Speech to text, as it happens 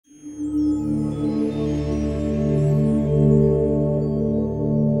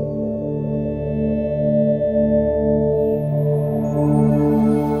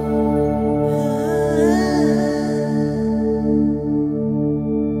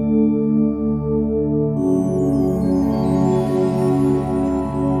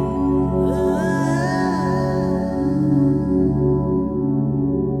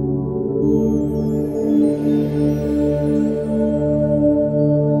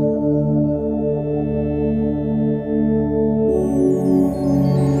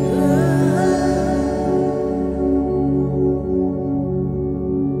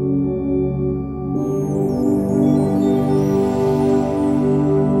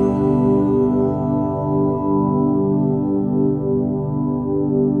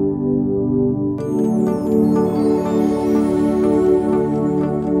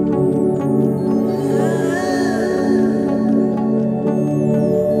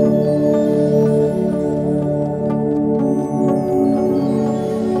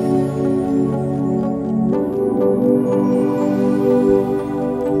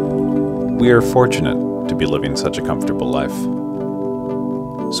We are fortunate to be living such a comfortable life.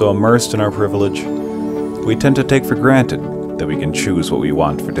 So immersed in our privilege, we tend to take for granted that we can choose what we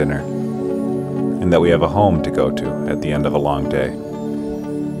want for dinner, and that we have a home to go to at the end of a long day.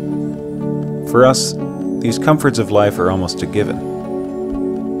 For us, these comforts of life are almost a given.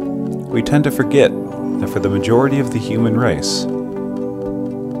 We tend to forget that for the majority of the human race,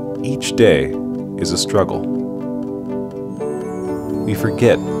 each day is a struggle. We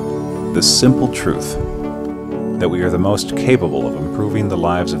forget the simple truth that we are the most capable of improving the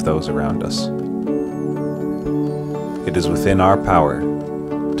lives of those around us. It is within our power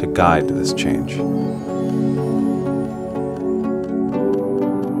to guide this change.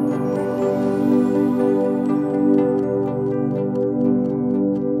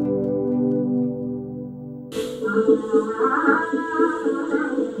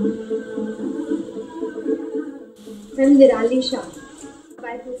 I'm Nirali Kartik.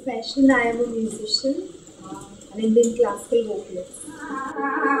 By profession, I am a musician, an Indian classical vocalist.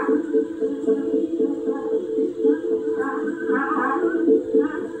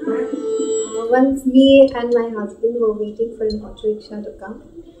 Once me and my husband were waiting for an auto rickshaw to come,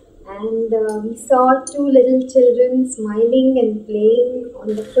 and we saw two little children smiling and playing on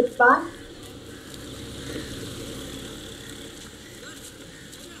the footpath.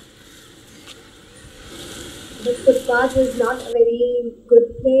 The footpath was not a very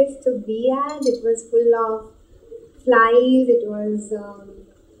good place to be at. It was full of flies, it was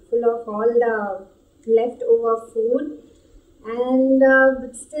full of all the leftover food, and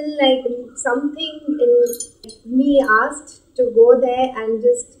but still, like, something in me asked to go there and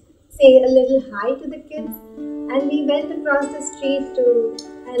just say a little hi to the kids. And we went across the street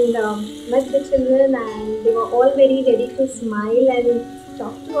and met the children, and they were all very ready to smile and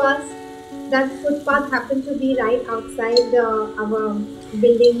talk to us. That footpath happened to be right outside our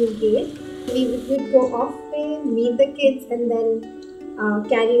building gate. We would go off way, meet the kids, and then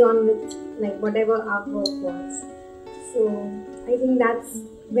carry on with like whatever our work was. So I think that's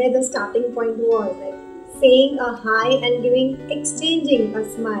where the starting point was, like saying a hi and exchanging a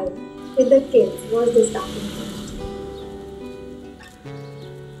smile with the kids was the starting point.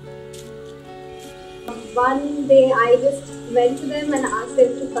 One day I just went to them and asked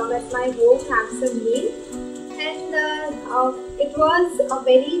them to come at my home, have some meal, and it was a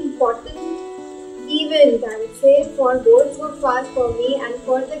very important event, I would say, for both of us, for me and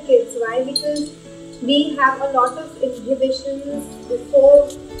for the kids. Why? Because we have a lot of inhibitions before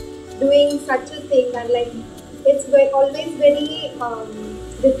doing such a thing, and like it's always very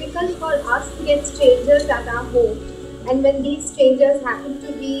difficult for us to get strangers at our home. And when these strangers happen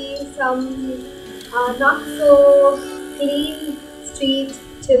to be some not so clean street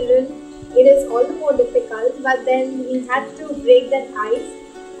children, it is all the more difficult. But then we had to break that ice.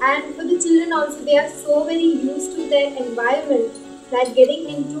 And for the children also, they are so very used to their environment that getting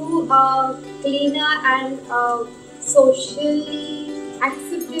into a cleaner and socially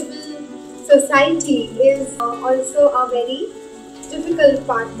acceptable society is also a very difficult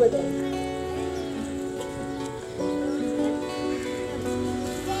part for them.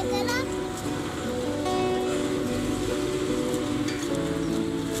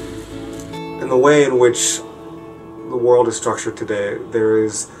 In the way in which the world is structured today, there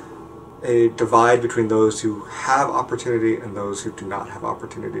is a divide between those who have opportunity and those who do not have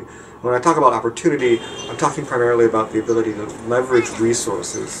opportunity. When I talk about opportunity, I'm talking primarily about the ability to leverage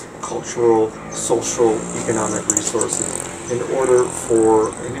resources, cultural, social, economic resources, in order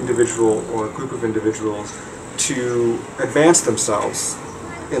for an individual or a group of individuals to advance themselves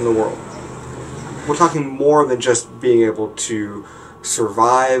in the world. We're talking more than just being able to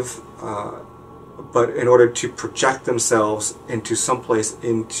survive, but in order to project themselves into someplace,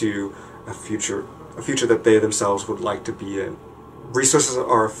 into a future that they themselves would like to be in. Resources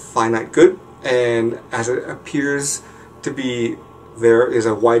are a finite good, and as it appears to be, there is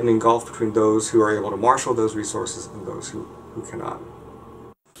a widening gulf between those who are able to marshal those resources and those who cannot.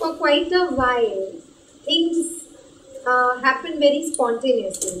 For quite a while, things happened very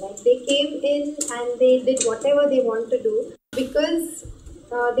spontaneously. Like they came in and they did whatever they want to do. Because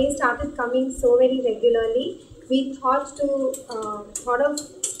they started coming so very regularly, we thought of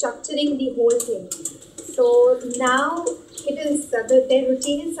structuring the whole thing. So now it is their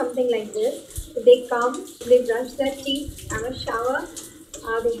routine is something like this. They come, they brush their teeth, have a shower,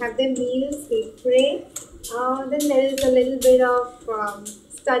 they have their meals, they pray. Then there is a little bit of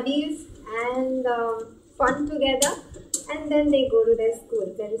studies and fun together, and then they go to their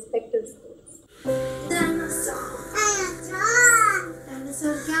schools, their respective schools.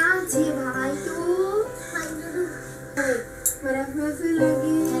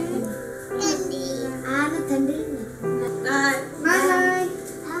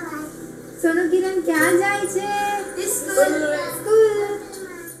 ક્યાં જાય છે? School.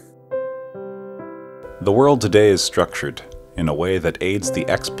 The world today is structured in a way that aids the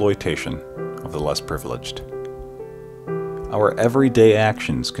exploitation of the less privileged. Our everyday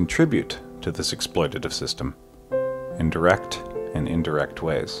actions contribute to this exploitative system in direct and indirect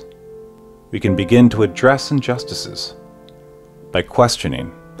ways. We can begin to address injustices by questioning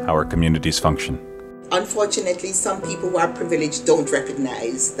how our communities function. Unfortunately, some people who are privileged don't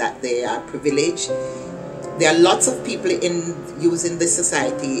recognize that they are privileged. There are lots of people using this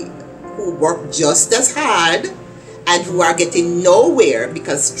society who work just as hard and who are getting nowhere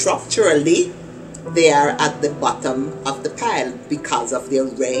because structurally they are at the bottom of the pile because of their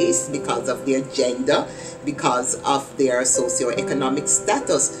race, because of their gender, because of their socioeconomic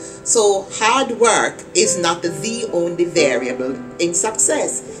status. So hard work is not the only variable in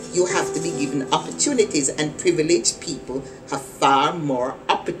success. You have to be given opportunities, and privileged people have far more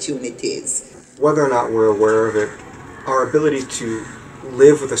opportunities. Whether or not we're aware of it, our ability to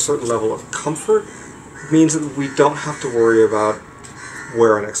live with a certain level of comfort means that we don't have to worry about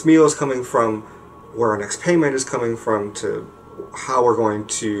where our next meal is coming from, where our next payment is coming from, to how we're going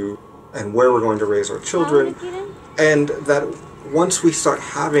to and where we're going to raise our children. And that once we start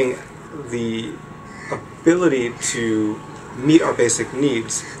having the ability to meet our basic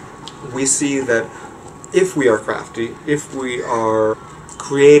needs, we see that if we are crafty, if we are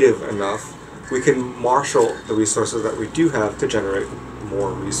creative enough, we can marshal the resources that we do have to generate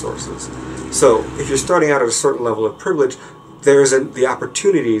more resources. So if you're starting out at a certain level of privilege, there's the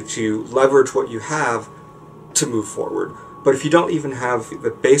opportunity to leverage what you have to move forward. But if you don't even have the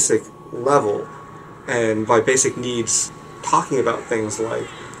basic level, and by basic needs, talking about things like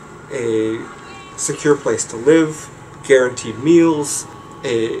a secure place to live, guaranteed meals,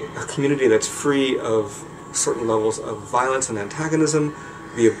 a community that's free of certain levels of violence and antagonism,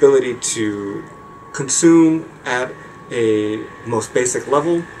 the ability to consume at a most basic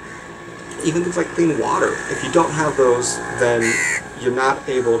level, even things like clean water. If you don't have those, then you're not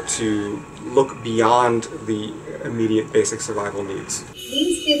able to look beyond the immediate basic survival needs.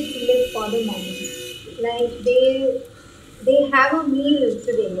 These kids live for the moment. Like they have a meal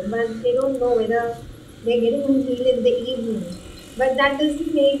today, but they don't know whether they're getting a meal in the evening. But that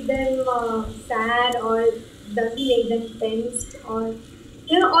doesn't make them sad, or doesn't make them tensed, or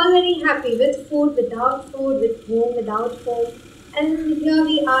they're all very happy with food, without food, with home, without home. And here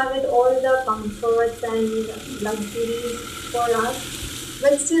we are with all the comforts and luxuries for us.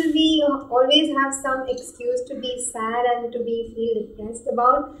 But still we always have some excuse to be sad and to feel depressed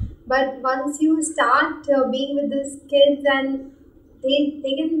about. But once you start being with these kids, and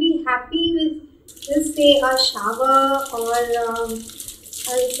they can be happy with just say a shower, or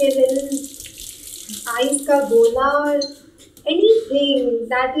say little ice ka gola, or anything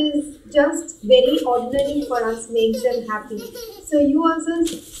that is just very ordinary for us makes them happy. So you also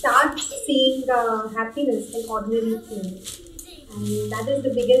start seeing happiness in ordinary things. And that is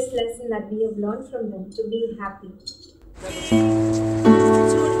the biggest lesson that we have learned from them, to be happy.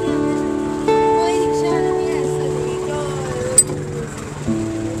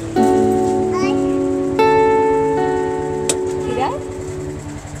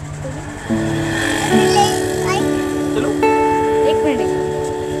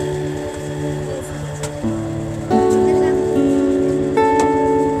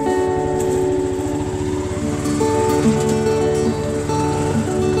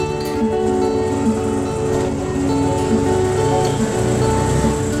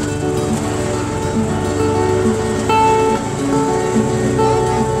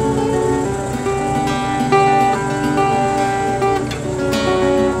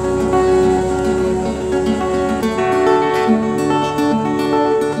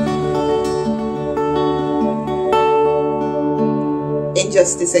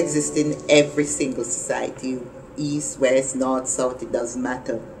 Injustice exists in every single society, east, west, north, south, it doesn't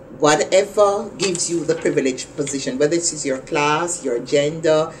matter. Whatever gives you the privileged position, whether it is your class, your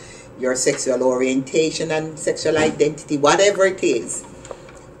gender, your sexual orientation and sexual identity, whatever it is,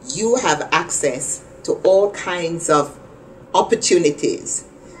 you have access to all kinds of opportunities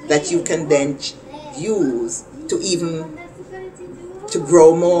that you can then use to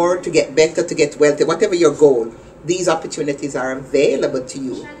grow more, to get better, to get wealthy, whatever your goal. These opportunities are available to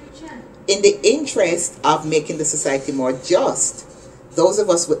you. In the interest of making the society more just, those of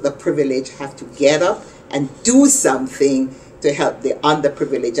us with the privilege have to get up and do something to help the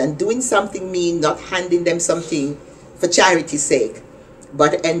underprivileged. And doing something means not handing them something for charity's sake,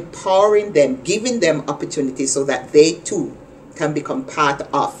 but empowering them, giving them opportunities so that they too can become part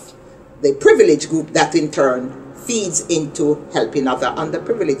of the privileged group that in turn feeds into helping other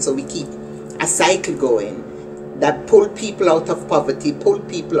underprivileged. So we keep a cycle going that pull people out of poverty, pull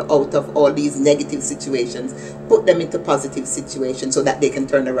people out of all these negative situations, put them into positive situations so that they can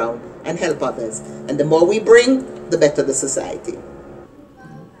turn around and help others. And the more we bring, the better the society.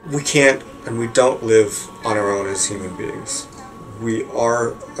 We can't and we don't live on our own as human beings. We are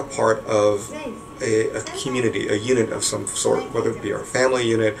a part of a community, a unit of some sort, whether it be our family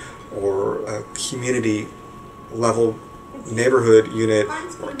unit or a community level neighborhood unit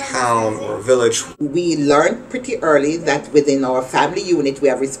or a town or a village. We learned pretty early that within our family unit we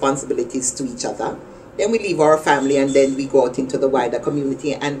have responsibilities to each other. Then we leave our family and then we go out into the wider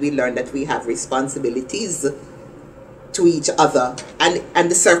community and we learn that we have responsibilities to each other,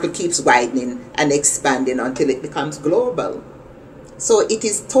 and the circle keeps widening and expanding until it becomes global. So it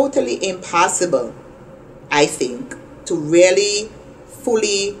is totally impossible, I think, to really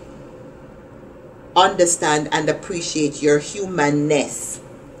fully understand and appreciate your humanness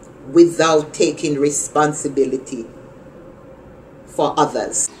without taking responsibility for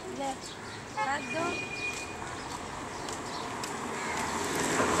others.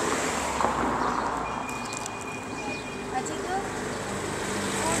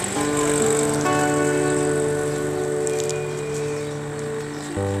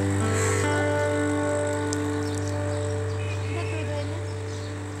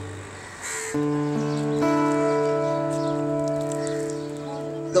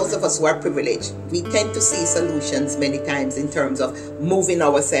 Those of us who are privileged, we tend to see solutions many times in terms of moving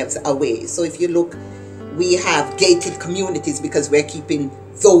ourselves away. So if you look, we have gated communities because we're keeping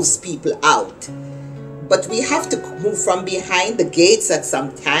those people out. But we have to move from behind the gates at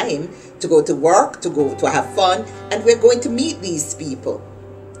some time to go to work, to go to have fun, and we're going to meet these people.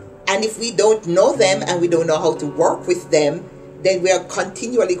 And if we don't know them and we don't know how to work with them, then we are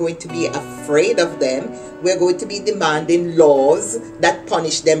continually going to be afraid of them. We're going to be demanding laws that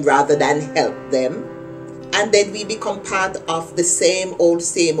punish them rather than help them. And then we become part of the same old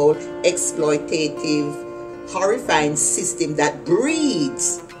exploitative, horrifying system that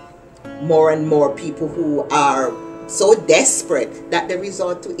breeds more and more people who are so desperate that they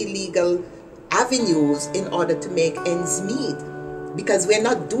resort to illegal avenues in order to make ends meet. Because we're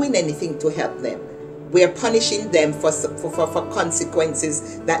not doing anything to help them. We are punishing them for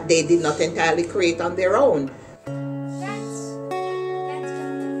consequences that they did not entirely create on their own.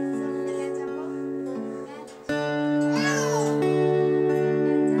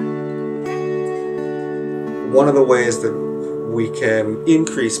 One of the ways that we can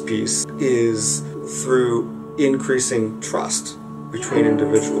increase peace is through increasing trust between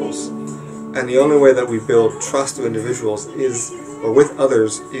individuals. And the only way that we build trust with individuals or with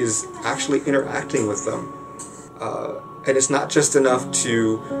others is actually interacting with them. And it's not just enough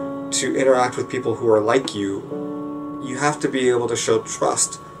to interact with people who are like you. You have to be able to show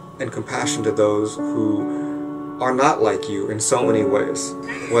trust and compassion to those who are not like you in so many ways.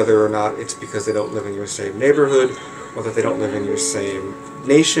 Whether or not it's because they don't live in your same neighborhood, or that they don't live in your same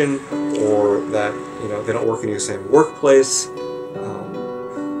nation, or that they don't work in your same workplace.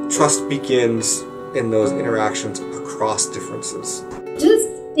 Trust begins in those interactions across differences. Just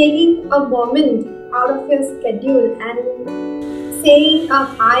taking a moment out of your schedule and saying a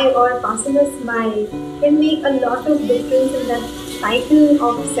hi or passing a smile can make a lot of difference in that cycle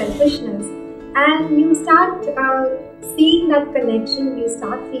of selfishness. And you start seeing that connection, you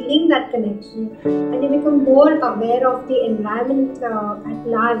start feeling that connection, and you become more aware of the environment at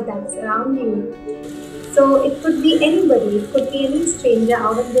large that's around you. So it could be anybody, it could be any stranger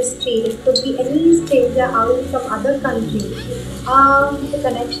out on the street, it could be any stranger out in some other country. The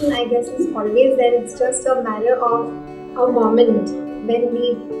connection, I guess, is always there. It's just a matter of a moment when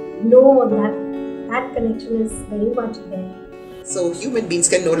we know that that connection is very much there. So human beings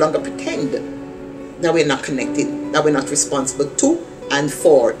can no longer pretend that we're not connected, that we're not responsible to and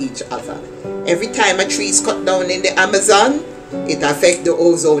for each other. Every time a tree is cut down in the Amazon, it affects the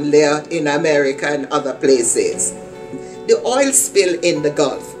ozone layer in America and other places. The oil spill in the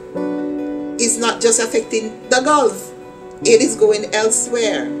Gulf is not just affecting the Gulf, it is going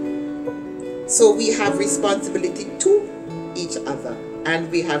elsewhere. So we have responsibility to each other,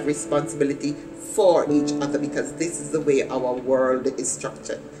 and we have responsibility for each other, because this is the way our world is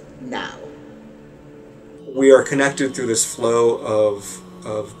structured now. We are connected through this flow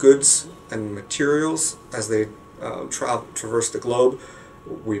of goods and materials as they traverse the globe.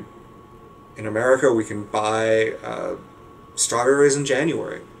 In America, we can buy strawberries in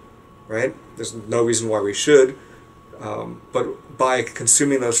January, right? There's no reason why we should, but by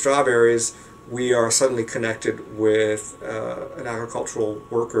consuming those strawberries, we are suddenly connected with an agricultural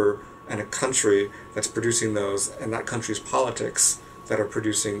worker and a country that's producing those, and that country's politics that are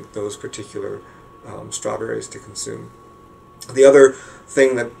producing those particular strawberries to consume. The other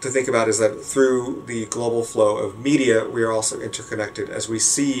thing to think about is that through the global flow of media, we are also interconnected as we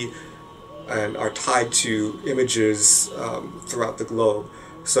see and are tied to images throughout the globe.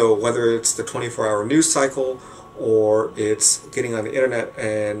 So whether it's the 24-hour news cycle, or it's getting on the internet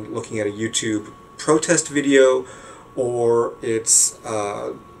and looking at a YouTube protest video, or it's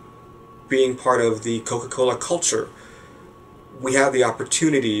being part of the Coca-Cola culture, we have the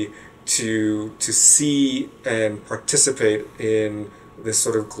opportunity to see and participate in this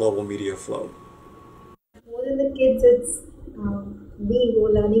sort of global media flow. More than the kids, it's we who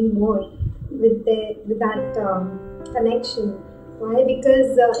are learning more with that connection. Why?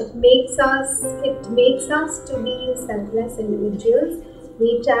 Because it makes us to be selfless individuals.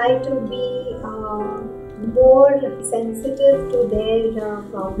 We try to be more sensitive to their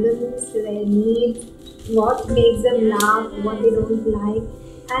problems, to their needs, what makes them laugh, what they don't like,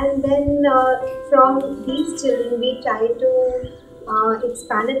 and then from these children we try to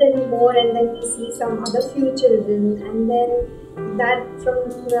expand it a little more, and then we see some other few children, and then that from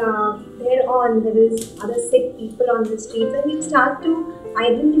there on there is other sick people on the streets, and we start to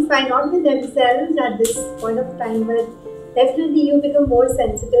identify not with themselves at this point of time, but definitely you become more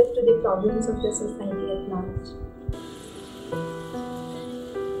sensitive to the problems of the society at large.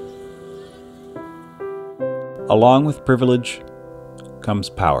 Along with privilege comes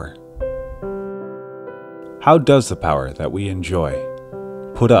power. How does the power that we enjoy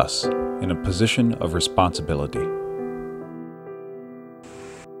put us in a position of responsibility?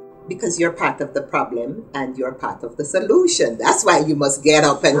 Because you're part of the problem and you're part of the solution. That's why you must get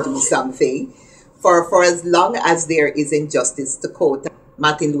up and do something. For as long as there is injustice, to quote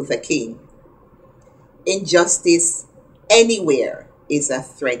Martin Luther King, injustice anywhere is a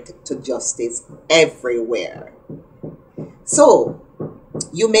threat to justice everywhere. So,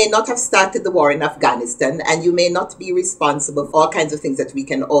 you may not have started the war in Afghanistan, and you may not be responsible for all kinds of things that we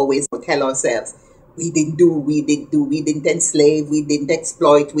can always tell ourselves. We didn't enslave, we didn't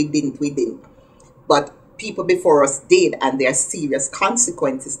exploit, we didn't. But people before us did, and there are serious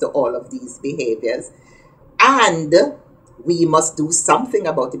consequences to all of these behaviors. And we must do something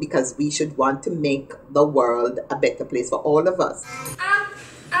about it, because we should want to make the world a better place for all of us. Up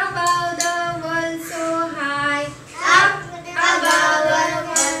above the world so high, up above the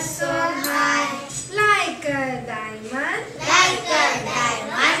world so high, like a diamond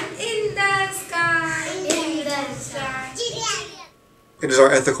in the sky, in the sky. It is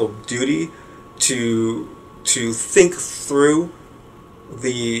our ethical duty to think through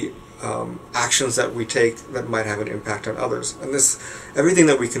the actions that we take that might have an impact on others. And everything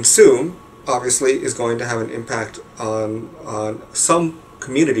that we consume, obviously, is going to have an impact on some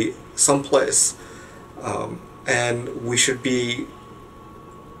community, some place. And we should be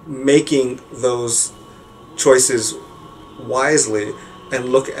making those choices wisely and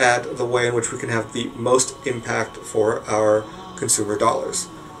look at the way in which we can have the most impact for our consumer dollars.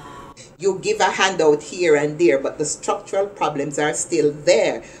 You give a handout here and there, but the structural problems are still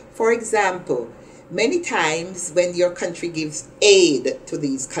there. For example, many times when your country gives aid to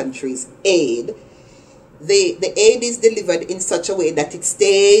these countries, the aid is delivered in such a way that it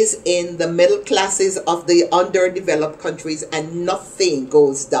stays in the middle classes of the underdeveloped countries, and nothing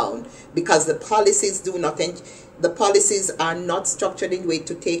goes down, because the policies are not structured in a way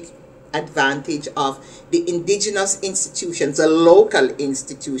to take advantage of the indigenous institutions, the local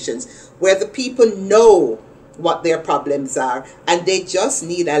institutions, where the people know what their problems are and they just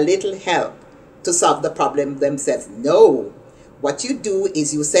need a little help to solve the problem themselves. No. What you do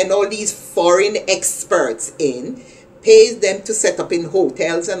is you send all these foreign experts in, pay them to set up in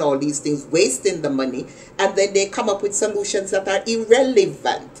hotels and all these things, wasting the money, and then they come up with solutions that are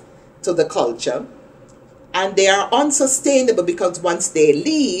irrelevant to the culture. And they are unsustainable, because once they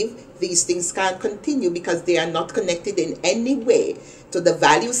leave, these things can't continue, because they are not connected in any way to the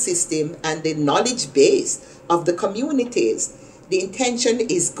value system and the knowledge base of the communities. The intention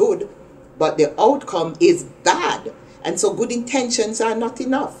is good, but the outcome is bad. And so good intentions are not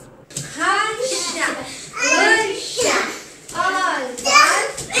enough.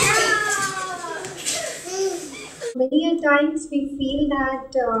 Many a times we feel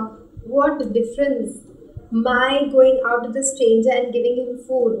that what difference my going out to the stranger and giving him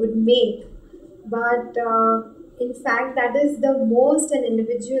food would make. But in fact, that is the most an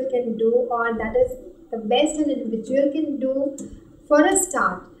individual can do, or that is the best an individual can do for a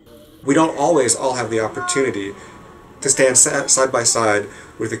start. We don't always all have the opportunity to stand side by side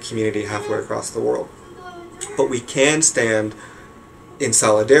with a community halfway across the world. But we can stand in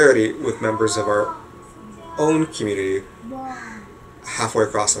solidarity with members of our own community halfway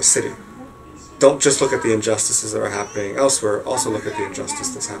across a city. Don't just look at the injustices that are happening elsewhere, also look at the injustice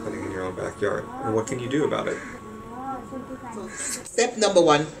that's happening in your own backyard. And what can you do about it? Step number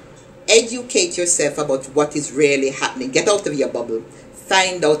 1, educate yourself about what is really happening. Get out of your bubble.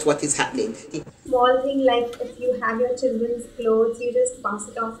 Find out what is happening. Small thing like if you have your children's clothes, you just pass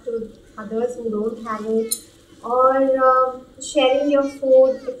it off to others who don't have it. Or sharing your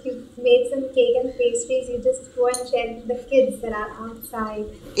food. If you made some cake and pastries, you just go and share it with the kids that are outside.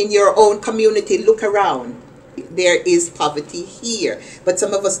 In your own community, look around. There is poverty here, but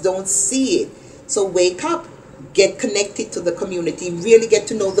some of us don't see it. So wake up, get connected to the community, really get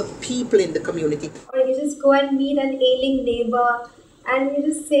to know the people in the community. Or you just go and meet an ailing neighbor and you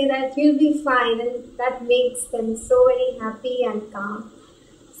just say that you'll be fine, and that makes them so very happy and calm.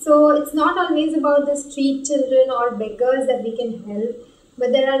 So it's not always about the street children or beggars that we can help,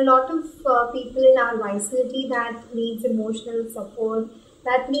 but there are a lot of people in our vicinity that needs emotional support,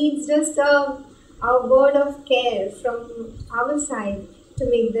 that needs just a word of care from our side to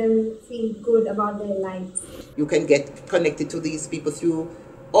make them feel good about their lives. You can get connected to these people through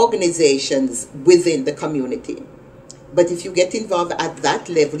organizations within the community. But if you get involved at that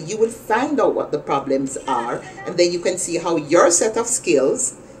level, you will find out what the problems are, and then you can see how your set of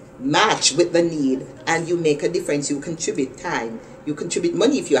skills match with the need, and you make a difference. You contribute time, you contribute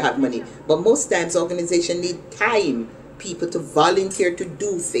money if you have money, but most times organizations need time, people to volunteer to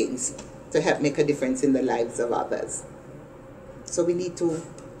do things to help make a difference in the lives of others. So we need to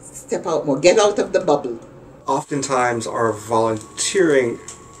step out more, get out of the bubble. Oftentimes our volunteering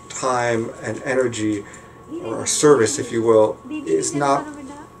time and energy, or our service, if you will, is not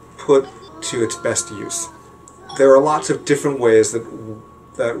put to its best use. There are lots of different ways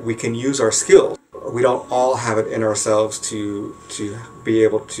that we can use our skills. We don't all have it in ourselves to be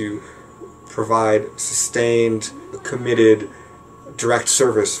able to provide sustained, committed, direct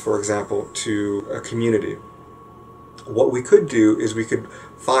service, for example, to a community. What we could do is we could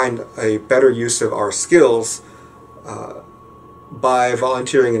find a better use of our skills by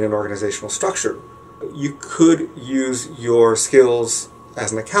volunteering in an organizational structure. You could use your skills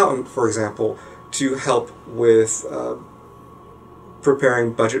as an accountant, for example, to help with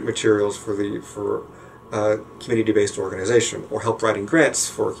preparing budget materials for a community-based organization, or help writing grants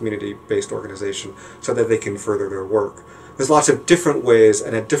for a community-based organization so that they can further their work. There's lots of different ways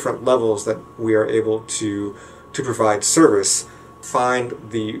and at different levels that we are able to provide service. Find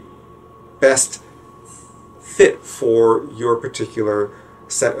the best fit for your particular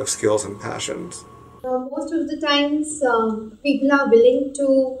set of skills and passions. Most of the times, people are willing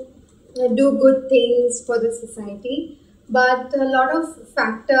to do good things for the society, but a lot of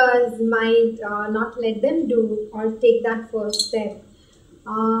factors might not let them do or take that first step.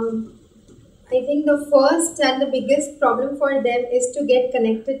 I think the first and the biggest problem for them is to get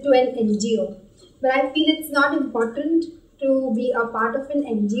connected to an NGO. But I feel it's not important to be a part of an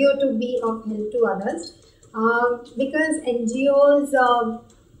NGO to be of help to others, because NGOs'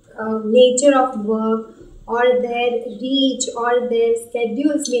 nature of work or their reach or their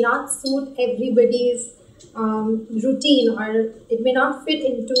schedules may not suit everybody's routine, or it may not fit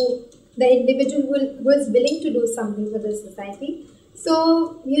into the individual who is willing to do something for the society.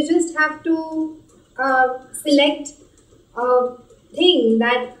 So you just have to select a thing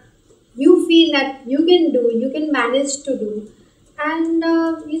that you feel that you can do, you can manage to do, and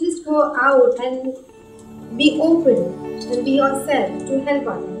you just go out and be open and be yourself to help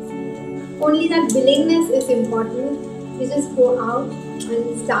others. Only that willingness is important. You just go out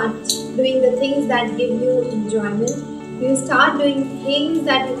and start doing the things that give you enjoyment. You start doing things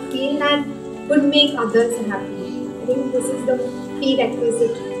that you feel that would make others happy. I think this is the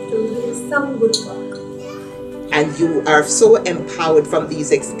prerequisite to do some good work. And you are so empowered from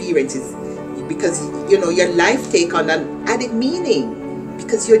these experiences because your life take on an added meaning,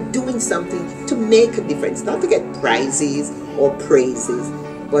 because you're doing something to make a difference, not to get prizes or praises,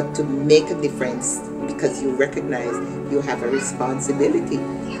 but to make a difference because you recognize you have a responsibility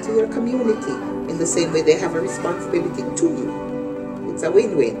to your community in the same way they have a responsibility to you. It's a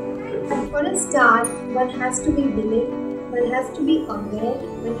win-win. And for a start, one has to be willing, one has to be aware,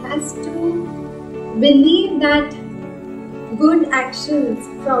 one has to believe that good actions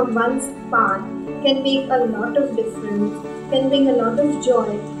from one's part can make a lot of difference, can bring a lot of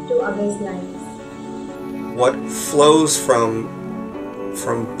joy to others' lives. What flows from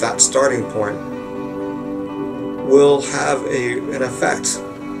that starting point will have an effect.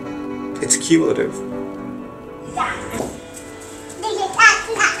 It's cumulative.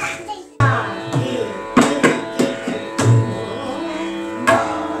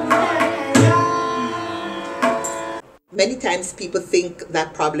 Many times people think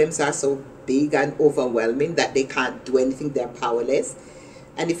that problems are so big and overwhelming that they can't do anything, they're powerless.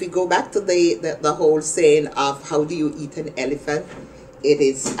 And if we go back to the whole saying of how do you eat an elephant, it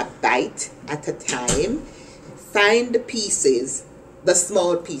is a bite at a time. Find the pieces, the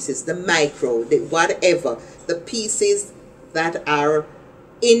small pieces, the micro, the whatever, the pieces that are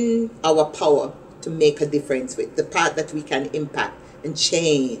in our power to make a difference with, the part that we can impact and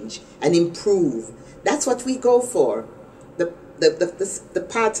change and improve. That's what we go for. The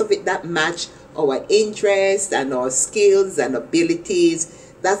parts of it that match our interests and our skills and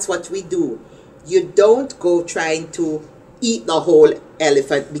abilities, that's what we do. You don't go trying to eat the whole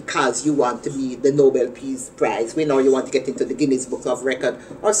elephant because you want to be the Nobel Peace Prize winner or you want to get into the Guinness Book of Record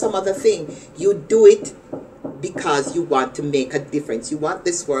or some other thing. You do it because you want to make a difference. You want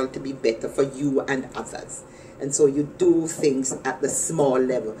this world to be better for you and others. And so you do things at the small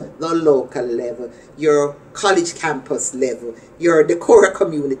level, the local level, your college campus level, your Decorah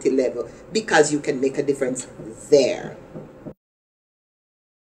community level, because you can make a difference there.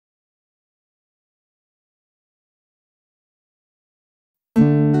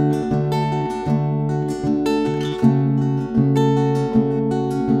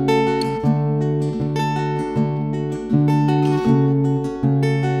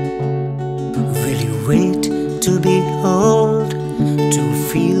 To be old, to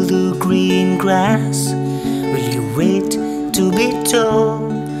feel the green grass? Will you wait to be told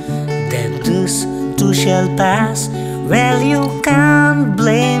that this too shall pass? Well, you can't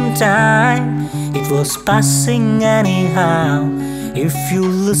blame time, it was passing anyhow. If you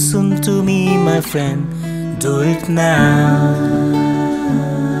listen to me, my friend, do it now.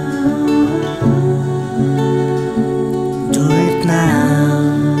 Do it now.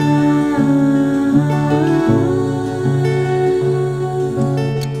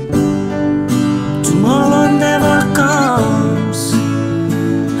 Tomorrow never comes,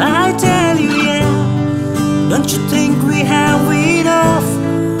 I tell you, yeah. Don't you think we have enough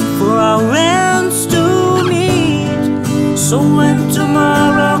for our ends to meet? So when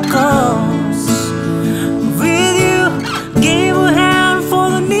tomorrow comes, will you give a hand for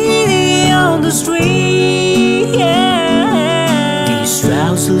the needy on the street? Yeah. These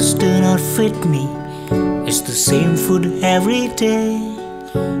trousers do not fit me, it's the same food every day.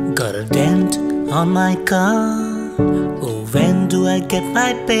 Got a dent on my car, oh, when do I get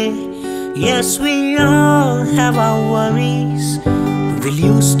my pay? Yes, we all have our worries, will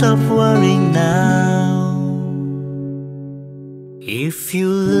you stop worrying now? If you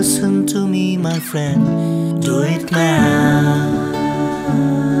listen to me, my friend, do it now.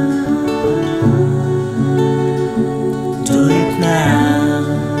 Do it now.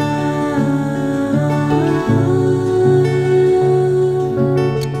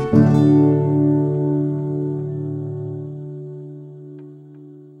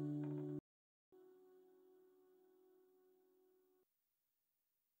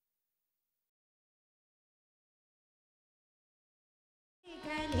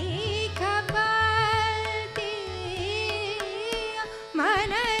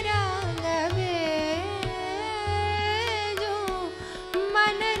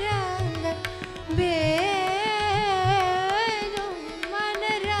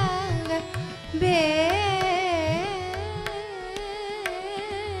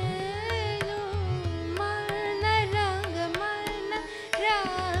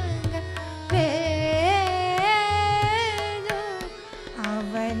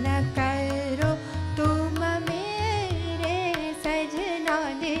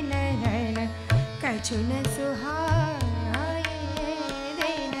 कछु न सुहा